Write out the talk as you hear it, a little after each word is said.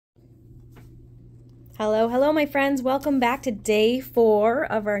Hello, hello my friends. Welcome back to day 4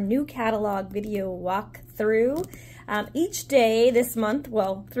 of our new catalog video walkthrough. Each day this month,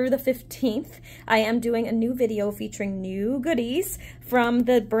 well, through the 15th, I am doing a new video featuring new goodies from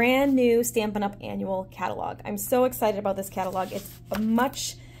the brand new Stampin' Up! Annual catalog. I'm so excited about this catalog. It's a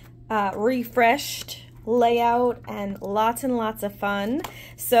much refreshed layout and lots of fun.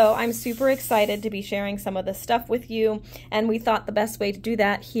 So I'm super excited to be sharing some of this stuff with you, and we thought the best way to do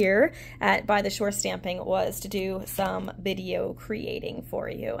that here at By the Shore Stamping was to do some video creating for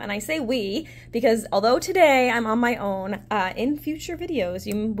you. And I say we because although today I'm on my own, in future videos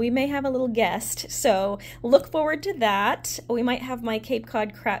we may have a little guest, so look forward to that. We might have my Cape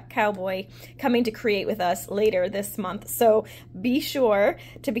Cod cowboy coming to create with us later this month, so be sure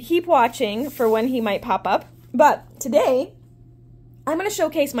to keep watching for when he might pop up. But today I'm going to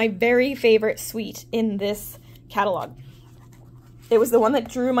showcase my very favorite suite in this catalog. It was the one that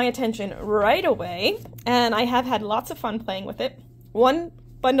drew my attention right away, and I have had lots of fun playing with it. One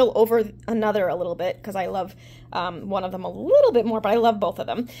bundle over another a little bit because I love one of them a little bit more, but I love both of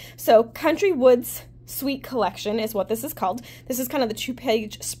them. So Country Woods Suite Collection is what this is called. This is kind of the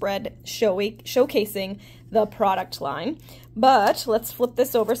 2-page spread showcasing the product line. But let's flip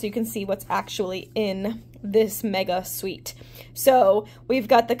this over so you can see what's actually in this mega suite. So we've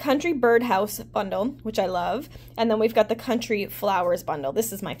got the Country Birdhouse bundle, which I love, and then we've got the Country Flowers bundle.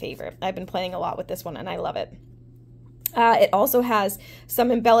 This is my favorite. I've been playing a lot with this one and I love it. It also has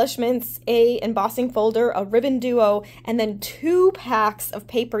some embellishments, a embossing folder, a ribbon duo, and then 2 packs of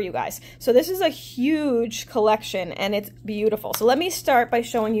paper, you guys. So this is a huge collection and it's beautiful. So let me start by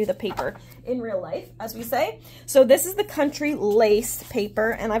showing you the paper in real life, as we say. So this is the Country Lace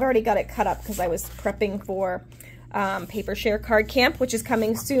paper, and I've already got it cut up because I was prepping for Paper Share Card Camp, which is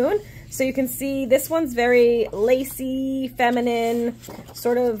coming soon. So you can see this one's very lacy, feminine,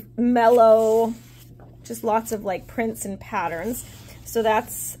 sort of mellow, just lots of like prints and patterns. So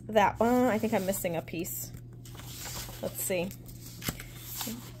that's that one. I think I'm missing a piece. Let's see.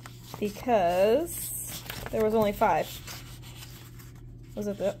 Because there was only 5. Was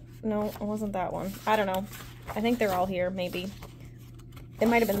it that? No, it wasn't that one. I don't know. I think they're all here, maybe. It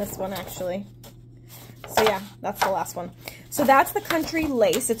might have been this one, actually. So yeah, that's the last one. So that's the Country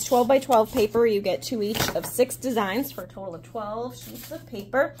Lace. It's 12 by 12 paper. You get 2 each of 6 designs for a total of 12 sheets of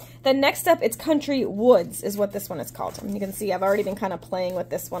paper. Then next up, it's Country Woods is what this one is called. And you can see I've already been kind of playing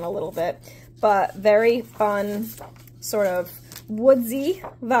with this one a little bit, but very fun, sort of woodsy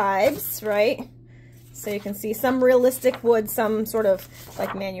vibes, right? So you can see some realistic wood, some sort of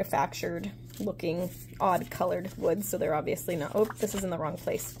like manufactured looking odd colored wood. So they're obviously not, oh, this is in the wrong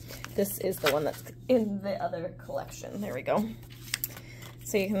place. This is the one that's in the other collection. There we go.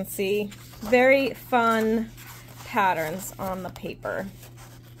 So you can see very fun patterns on the paper.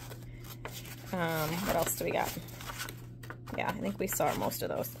 What else do we got? Yeah, I think we saw most of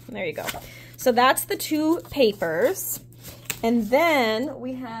those. There you go. So that's the 2 papers. And then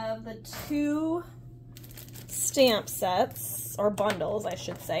we have the 2 stamp sets, or bundles, I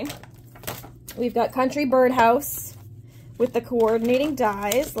should say. We've got Country Birdhouse with the coordinating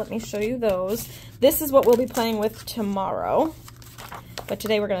dies. Let me show you those. This is what we'll be playing with tomorrow, but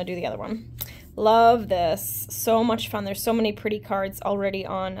today we're going to do the other one. Love this. So much fun. There's so many pretty cards already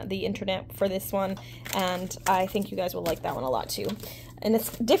on the internet for this one, and I think you guys will like that one a lot too. And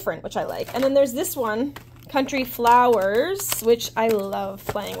it's different, which I like. And then there's this one, Country Flowers, which I love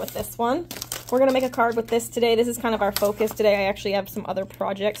playing with this one. We're going to make a card with this today. This is kind of our focus today. I actually have some other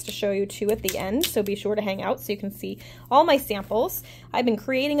projects to show you too at the end, so be sure to hang out so you can see all my samples. I've been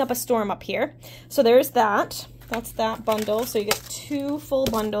creating up a storm up here. So there's that. That's that bundle. So you get 2 full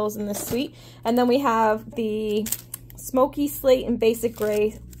bundles in this suite. And then we have the Smoky Slate and Basic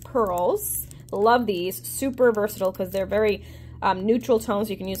Gray Pearls. Love these. Super versatile because they're very neutral tones.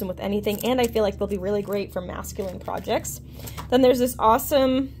 You can use them with anything, and I feel like they'll be really great for masculine projects. Then there's this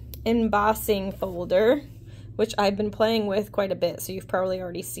awesome embossing folder, which I've been playing with quite a bit, so you've probably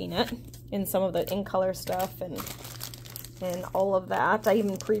already seen it in some of the in color stuff and all of that. I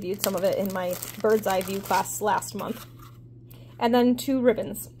even previewed some of it in my bird's eye view class last month. And then 2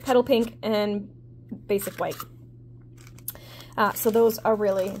 ribbons, Petal Pink and Basic White. So those are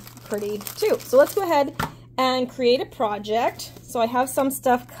really pretty too. So let's go ahead and create a project. So I have some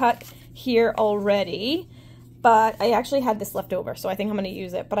stuff cut here already, but I actually had this left over, so I think I'm going to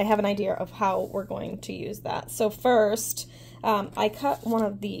use it, but I have an idea of how we're going to use that. So first, I cut one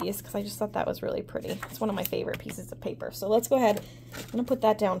of these because I just thought that was really pretty. It's one of my favorite pieces of paper. So let's go ahead. I'm going to put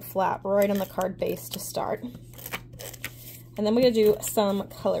that down flat right on the card base to start. And then we're going to do some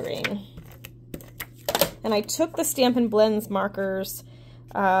coloring. And I took the Stampin' Blends markers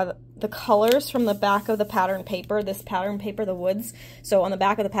the colors from the back of the pattern paper, this pattern paper, the woods. So on the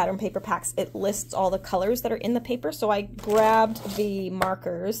back of the pattern paper packs, it lists all the colors that are in the paper. So I grabbed the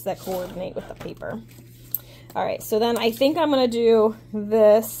markers that coordinate with the paper. All right, so then I think I'm gonna do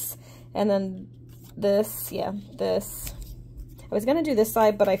this and then this, yeah, this. I was gonna do this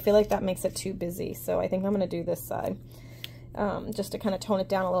side, but I feel like that makes it too busy. So I think I'm gonna do this side just to kind of tone it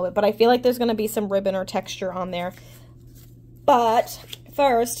down a little bit. But I feel like there's gonna be some ribbon or texture on there. But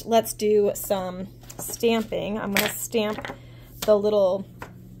first, let's do some stamping. I'm gonna stamp the little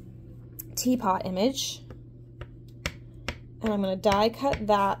teapot image. And I'm gonna die cut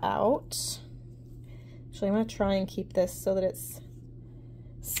that out. Actually, I'm gonna try and keep this so that it's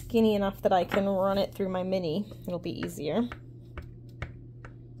skinny enough that I can run it through my mini. It'll be easier.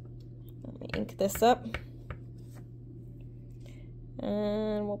 Let me ink this up.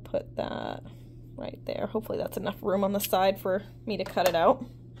 And we'll put that right there. Hopefully that's enough room on the side for me to cut it out.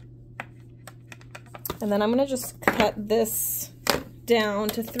 And then I'm gonna just cut this down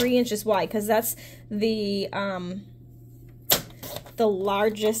to 3 inches wide because that's the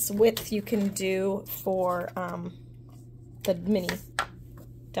largest width you can do for the mini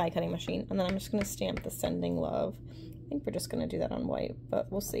die cutting machine. And then I'm just going to stamp the Sending Love. I think we're just going to do that on white,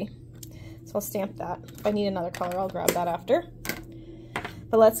 but we'll see. So I'll stamp that. If I need another color, I'll grab that after.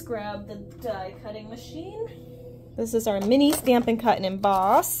 But let's grab the die cutting machine. This is our mini Stamp and Cut and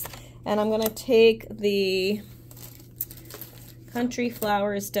Emboss. And I'm going to take the Country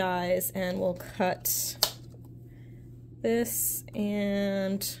Flowers dies and we'll cut this,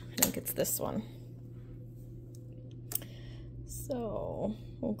 and I think it's this one. So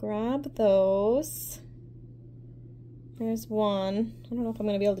we'll grab those. There's one. I don't know if I'm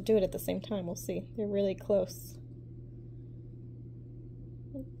going to be able to do it at the same time. We'll see. They're really close.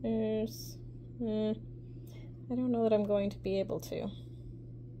 There's... I don't know that I'm going to be able to.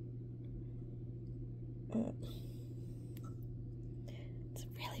 It's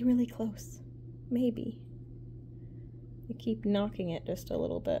really, really close. Maybe. I keep knocking it just a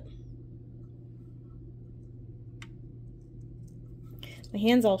little bit. My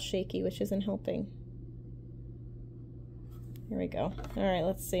hand's all shaky, which isn't helping. Here we go. All right,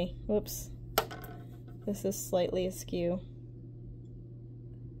 let's see. Whoops. This is slightly askew.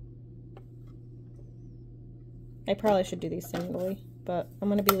 I probably should do these singly, but I'm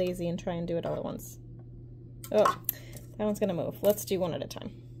going to be lazy and try and do it all at once. Oh, that one's going to move. Let's do one at a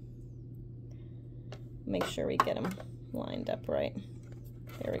time. Make sure we get them lined up right.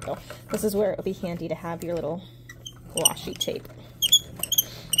 There we go. This is where it would be handy to have your little washi tape.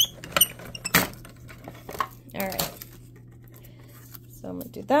 All right. So I'm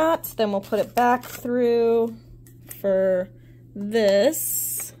going to do that. Then we'll put it back through for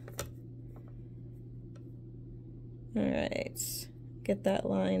this. All right. Get that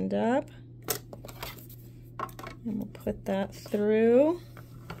lined up. And we'll put that through.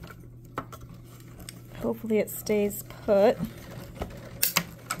 Hopefully it stays put.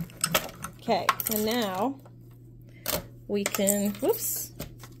 Okay, and now we can, whoops,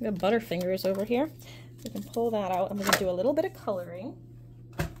 we have Butterfingers over here. We can pull that out and we're going to do a little bit of coloring.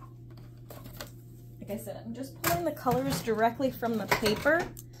 Like I said, I'm just pulling the colors directly from the paper.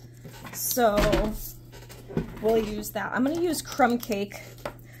 So we'll use that. I'm going to use Crumb Cake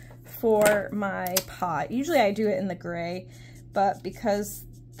for my pot. Usually I do it in the gray, but because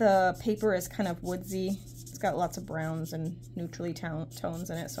the paper is kind of woodsy, it's got lots of browns and neutrally tones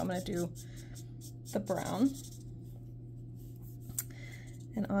in it, so I'm going to do the brown.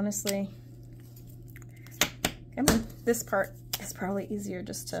 And honestly, I mean, this part is probably easier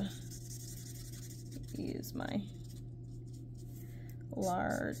just to use my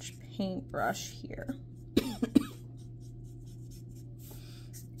large paintbrush here.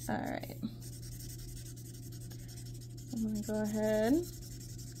 All right, I'm going to go ahead,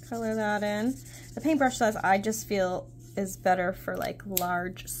 color that in. The paintbrush size I just feel is better for like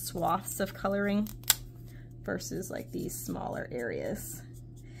large swaths of coloring versus like these smaller areas.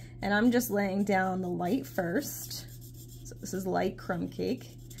 And I'm just laying down the light first. So this is light Crumb Cake.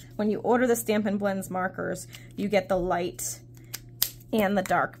 When you order the Stampin' Blends markers, you get the light and the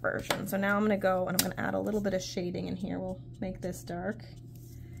dark version. So now I'm gonna go and I'm gonna add a little bit of shading in here. We'll make this dark.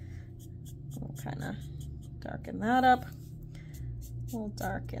 We'll kind of darken that up. We'll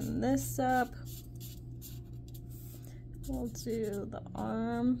darken this up. We'll do the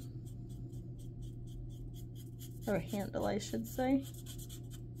arm, or handle I should say,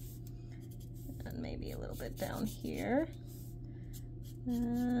 and maybe a little bit down here,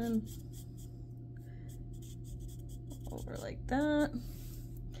 and over like that,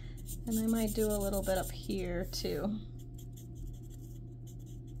 and I might do a little bit up here too.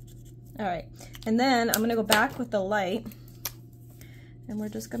 All right, and then I'm gonna go back with the light, and we're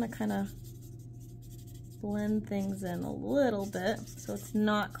just gonna kind of blend things in a little bit so it's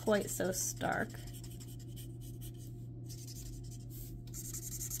not quite so stark.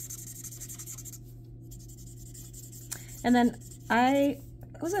 And then I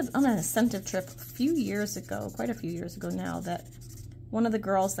was on an incentive trip a few years ago, quite a few years ago now, that one of the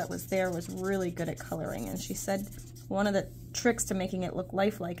girls that was there was really good at coloring, and she said one of the tricks to making it look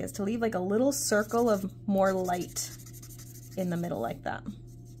lifelike is to leave like a little circle of more light in the middle like that.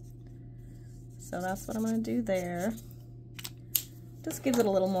 So that's what I'm going to do there. Just gives it a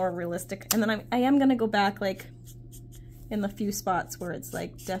little more realistic. And then I am going to go back like in the few spots where it's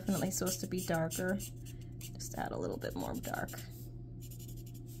like definitely supposed to be darker. Just add a little bit more dark.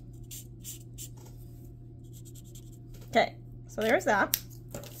 Okay, so there's that.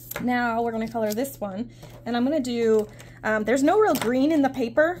 Now we're going to color this one. And I'm going to do, there's no real green in the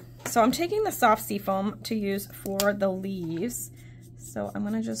paper, so I'm taking the soft seafoam to use for the leaves. So I'm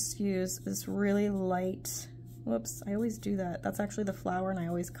going to just use this really light, whoops, I always do that. That's actually the flower and I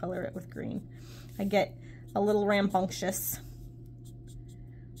always color it with green. I get a little rambunctious,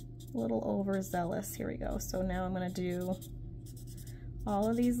 a little overzealous. Here we go. So now I'm going to do all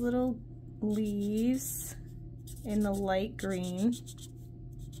of these little leaves in the light green,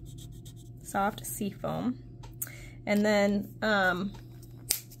 soft seafoam. And then I'm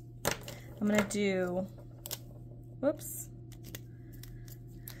going to do, whoops,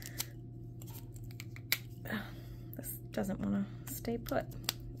 doesn't want to stay put.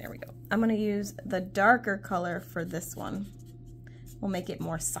 There we go. I'm going to use the darker color for this one. We'll make it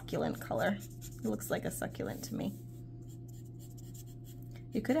more succulent color. It looks like a succulent to me.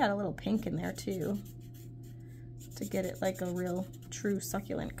 You could add a little pink in there too to get it like a real true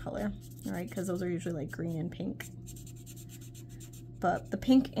succulent color, all right? Because those are usually like green and pink. But the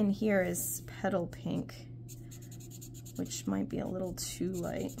pink in here is petal pink, which might be a little too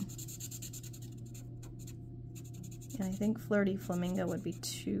light. And I think Flirty Flamingo would be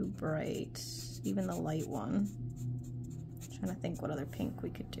too bright, even the light one. I'm trying to think what other pink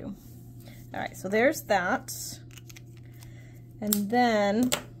we could do. All right, so there's that. And then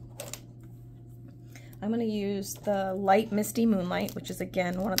I'm going to use the light Misty Moonlight, which is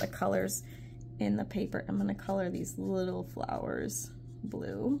again one of the colors in the paper. I'm going to color these little flowers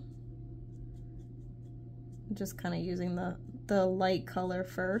blue. I'm just kind of using the light color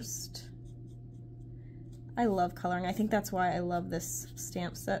first. I love coloring. I think that's why I love this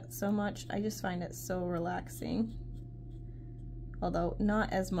stamp set so much. I just find it so relaxing. Although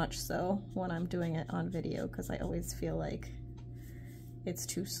not as much so when I'm doing it on video, because I always feel like it's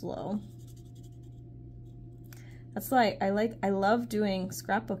too slow. That's why I love doing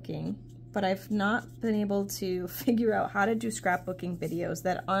scrapbooking, but I've not been able to figure out how to do scrapbooking videos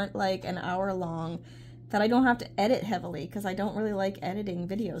that aren't like an hour long, that I don't have to edit heavily, because I don't really like editing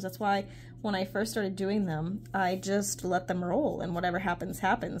videos. That's why when I first started doing them, I just let them roll, and whatever happens,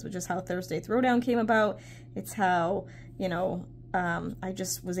 happens, which is how Thursday Throwdown came about. It's how, you know, I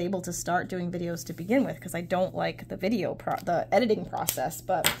just was able to start doing videos to begin with, because I don't like the editing process.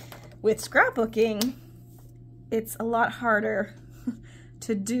 But with scrapbooking, it's a lot harder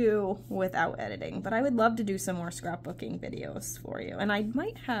to do without editing. But I would love to do some more scrapbooking videos for you, and I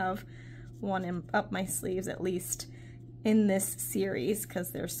might have one up my sleeves at least in this series,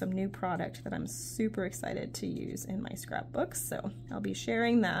 because there's some new product that I'm super excited to use in my scrapbooks, so I'll be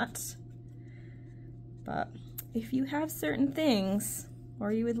sharing that. But if you have certain things,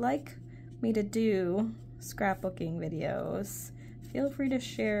 or you would like me to do scrapbooking videos, feel free to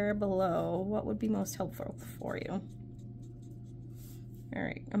share below what would be most helpful for you. All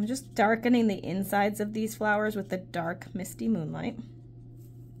right, I'm just darkening the insides of these flowers with the dark Misty Moonlight.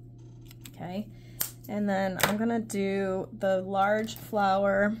 Okay, and then I'm gonna do the large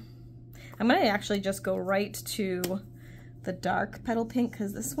flower. I'm gonna actually just go right to the dark petal pink,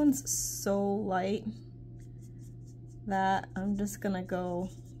 because this one's so light that I'm just gonna go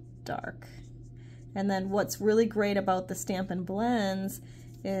dark. And then what's really great about the Stampin' Blends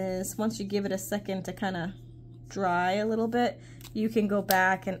is once you give it a second to kind of dry a little bit, you can go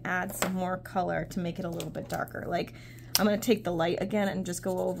back and add some more color to make it a little bit darker. Like, I'm gonna take the light again and just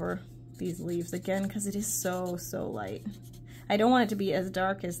go over these leaves again, because it is so light. I don't want it to be as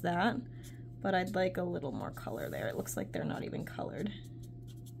dark as that, but I'd like a little more color there. It looks like they're not even colored.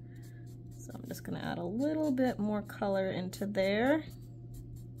 So I'm just gonna add a little bit more color into there.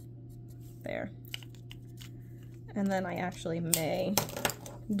 There. And then I actually may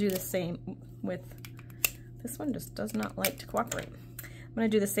do the same with, this one just does not like to cooperate. I'm gonna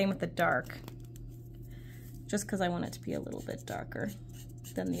do the same with the dark, just because I want it to be a little bit darker.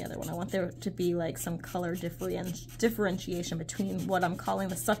 than the other one. I want there to be like some color differentiation between what I'm calling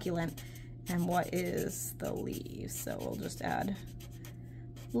the succulent and what is the leaves. So we'll just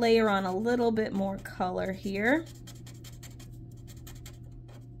layer on a little bit more color here.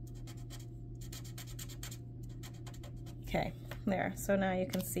 Okay, there. So now you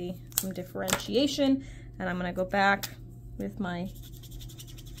can see some differentiation, and I'm gonna go back with my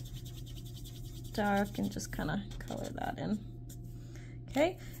dark and just kind of color that in.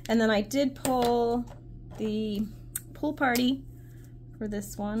 Okay, and then I did pull the Pool Party for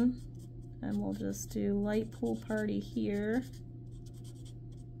this one, and we'll just do light Pool Party here.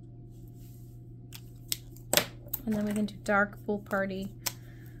 And then we can do dark Pool Party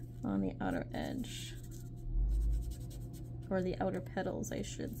on the outer edge, or the outer petals, I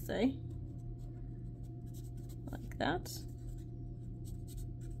should say, like that.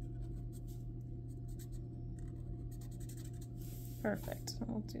 Perfect.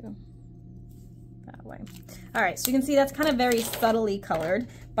 I'll do that way. All right, so you can see that's kind of very subtly colored,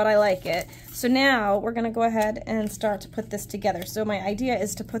 but I like it. So now we're gonna go ahead and start to put this together. So my idea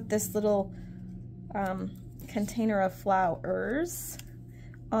is to put this little container of flowers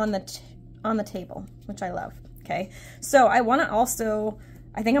on the table, which I love. Okay, so I want to also,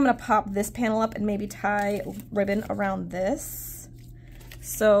 I think I'm going to pop this panel up and maybe tie ribbon around this.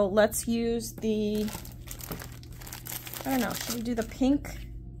 So let's use the, I don't know, should we do the pink?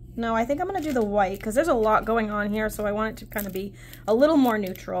 No, I think I'm going to do the white because there's a lot going on here, so I want it to kind of be a little more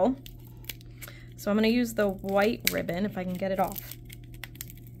neutral. So I'm going to use the white ribbon if I can get it off.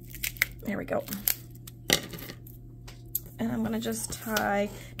 There we go. And I'm gonna just tie,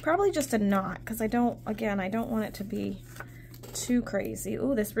 probably just a knot, because I don't want it to be too crazy.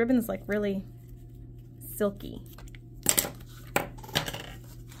 Ooh, this ribbon's like really silky.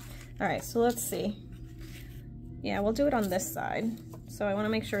 All right, so let's see. Yeah, we'll do it on this side. So I wanna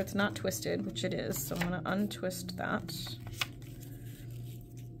make sure it's not twisted, which it is. So I'm gonna untwist that.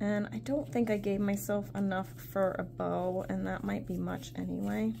 And I don't think I gave myself enough for a bow, and that might be much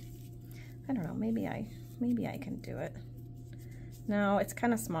anyway. I don't know, maybe I can do it. No, it's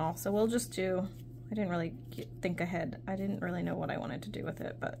kind of small, so we'll just do, I didn't really think ahead. I didn't really know what I wanted to do with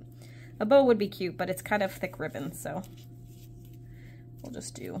it, but a bow would be cute, but it's kind of thick ribbon, so we'll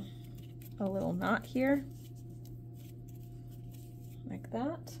just do a little knot here, like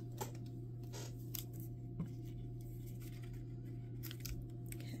that.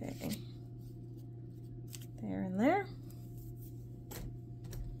 Okay, there and there.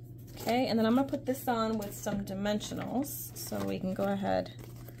 Okay, and then I'm going to put this on with some dimensionals, so we can go ahead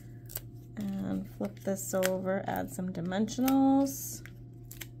and flip this over, add some dimensionals.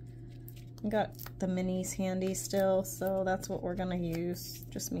 I got the minis handy still, so that's what we're going to use.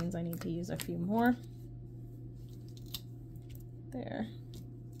 Just means I need to use a few more. There.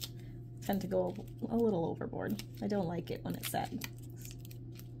 I tend to go a little overboard. I don't like it when it's sad.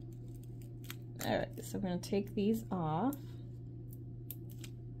 Alright, so we're going to take these off.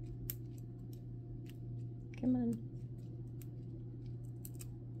 Come on.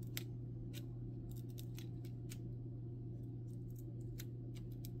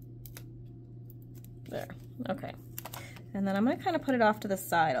 There, okay. And then I'm gonna kind of put it off to the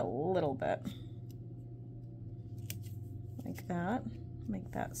side a little bit. Like that,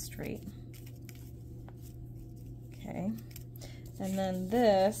 make that straight. Okay. And then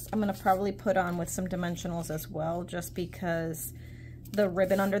this, I'm gonna probably put on with some dimensionals as well, just because the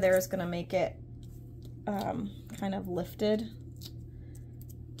ribbon under there is gonna make it kind of lifted,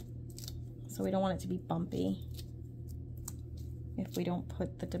 so we don't want it to be bumpy. If we don't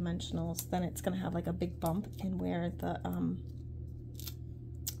put the dimensionals, then it's gonna have like a big bump in where the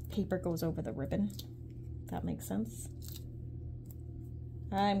paper goes over the ribbon. That makes sense.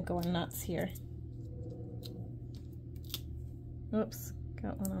 I'm going nuts here. Oops,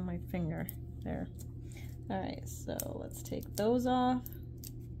 got one on my finger there. All right, so let's take those off.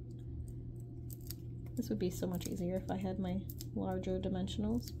 This would be so much easier if I had my larger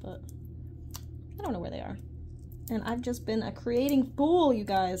dimensionals, but I don't know where they are. And I've just been a creating fool, you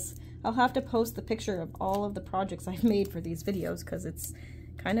guys. I'll have to post the picture of all of the projects I've made for these videos because it's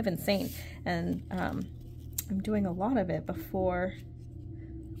kind of insane. And I'm doing a lot of it before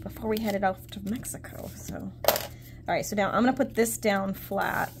we headed off to Mexico. So, all right, so now I'm gonna put this down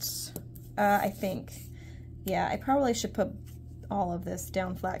flat. I think, yeah, I probably should put all of this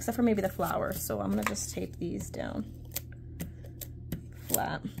down flat, except for maybe the flowers. So I'm gonna just tape these down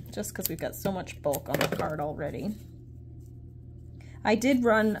flat, just because we've got so much bulk on the card already. I did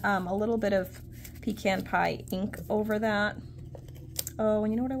run a little bit of pecan pie ink over that. Oh,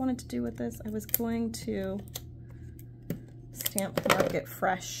 and you know what I wanted to do with this? I was going to stamp mark it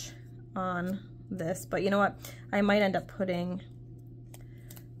fresh on this, but you know what? I might end up putting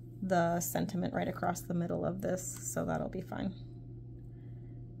the sentiment right across the middle of this, so that'll be fine.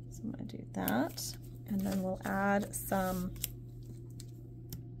 So I'm gonna do that, and then we'll add some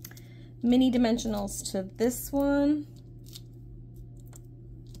mini dimensionals to this one.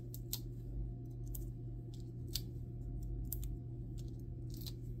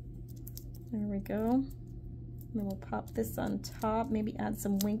 There we go. And then we'll pop this on top, maybe add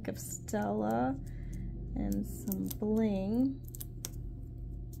some Wink of Stella and some bling.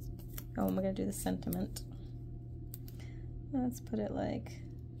 Oh, and we're gonna do the sentiment. Let's put it like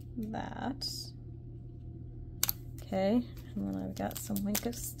that. Okay, and then I've got some Wink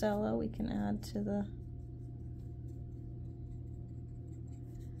of Stella we can add to the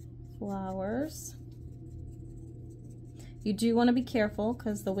flowers. You do want to be careful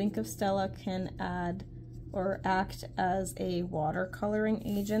because the Wink of Stella can add or act as a watercoloring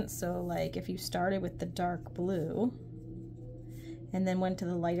agent. So like if you started with the dark blue and then went to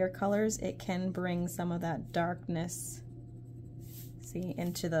the lighter colors, it can bring some of that darkness, see,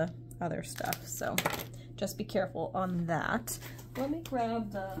 into the other stuff. So just be careful on that. Let me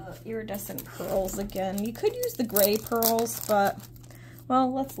grab the iridescent pearls again. You could use the gray pearls, but, well,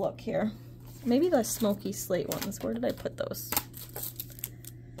 let's look here. Maybe the smoky slate ones. Where did I put those?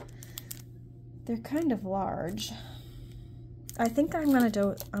 They're kind of large. I think I'm gonna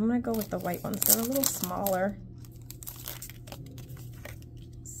go with the white ones. They're a little smaller.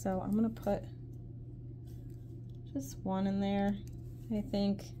 So I'm gonna put just one in there, I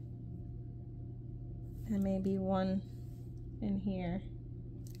think, and maybe one in here.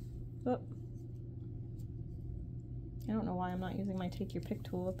 Oh. I don't know why I'm not using my Take Your Pick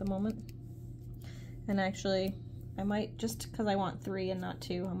tool at the moment. And actually, I might, just because I want 3 and not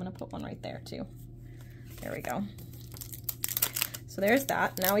 2, I'm gonna put one right there too. There we go. So there's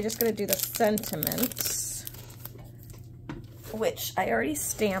that. Now we just gotta do the sentiment, which I already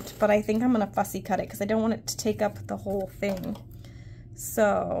stamped, but I think I'm gonna fussy cut it because I don't want it to take up the whole thing.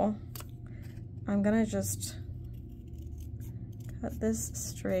 So I'm gonna just cut this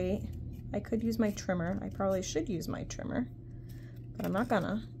straight. I could use my trimmer. I probably should use my trimmer, but I'm not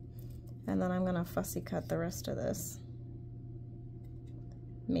gonna. And then I'm gonna fussy cut the rest of this.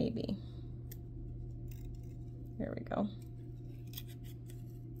 Maybe. There we go.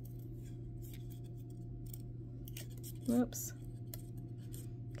 Oops.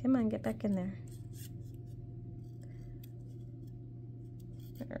 Come on, get back in there.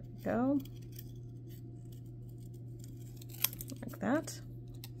 There we go. Like that.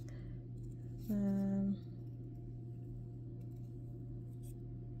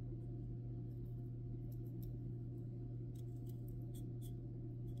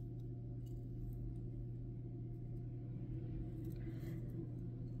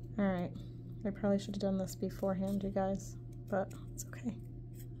 Alright, I probably should have done this beforehand, you guys, but it's okay.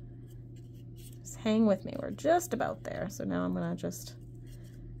 Just hang with me, we're just about there. So now I'm gonna just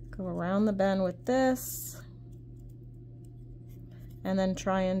go around the bend with this, and then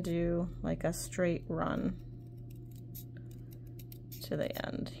try and do like a straight run to the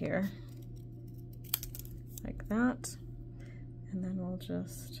end here, like that, and then we'll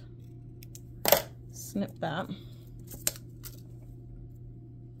just snip that.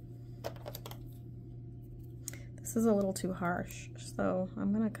 This is a little too harsh, so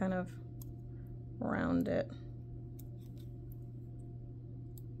I'm gonna kind of round it.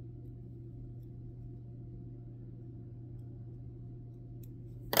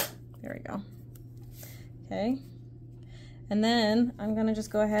 There we go. Okay, and then I'm gonna just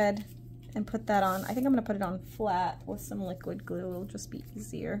go ahead and put that on. I think I'm gonna put it on flat with some liquid glue. It'll just be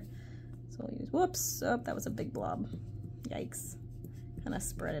easier. So I'll use, whoops, oh, that was a big blob. Yikes. Kind of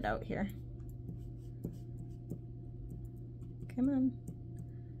spread it out here. Come on.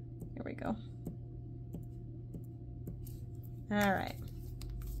 There we go. All right.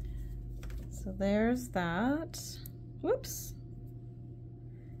 So there's that. Whoops.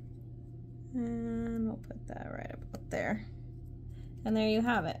 And we'll put that right up there. And there you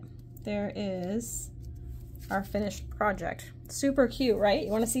have it. There is our finished project. Super cute, right? You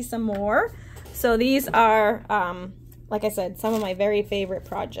want to see some more? So these are, like I said, some of my very favorite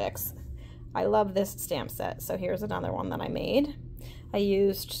projects. I love this stamp set. So here's another one that I made. I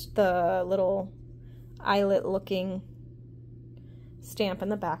used the little eyelet looking stamp in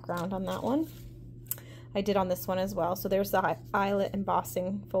the background on that one. I did on this one as well. So there's the eyelet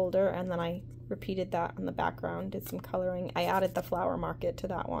embossing folder, and then I repeated that on the background, did some coloring. I added the flower market to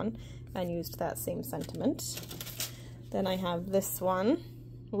that one and used that same sentiment. Then I have this one.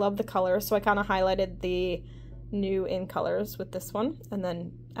 Love the color, so I kind of highlighted the new in colors with this one, and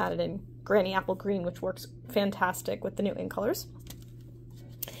then added in Granny Apple Green, which works fantastic with the new in colors.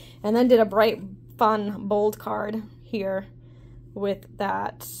 And then did a bright, fun, bold card here with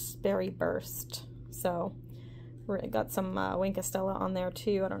that Berry Burst. So we got some Wink Estella on there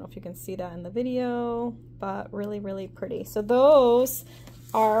too. I don't know if you can see that in the video, but really, really pretty. So those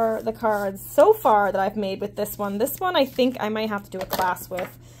are the cards so far that I've made with this one. This one I think I might have to do a class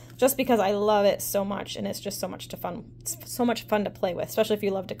with, just because I love it so much, and it's just so much fun to play with, especially if you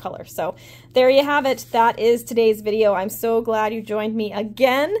love to color. So there you have it. That is today's video. I'm so glad you joined me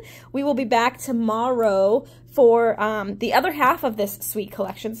again. We will be back tomorrow for the other half of this sweet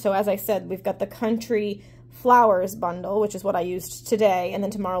collection. So as I said, we've got the Country Flowers bundle, which is what I used today, and then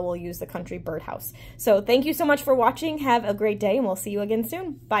tomorrow we'll use the Country Birdhouse. So thank you so much for watching. Have a great day, and we'll see you again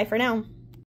soon. Bye for now.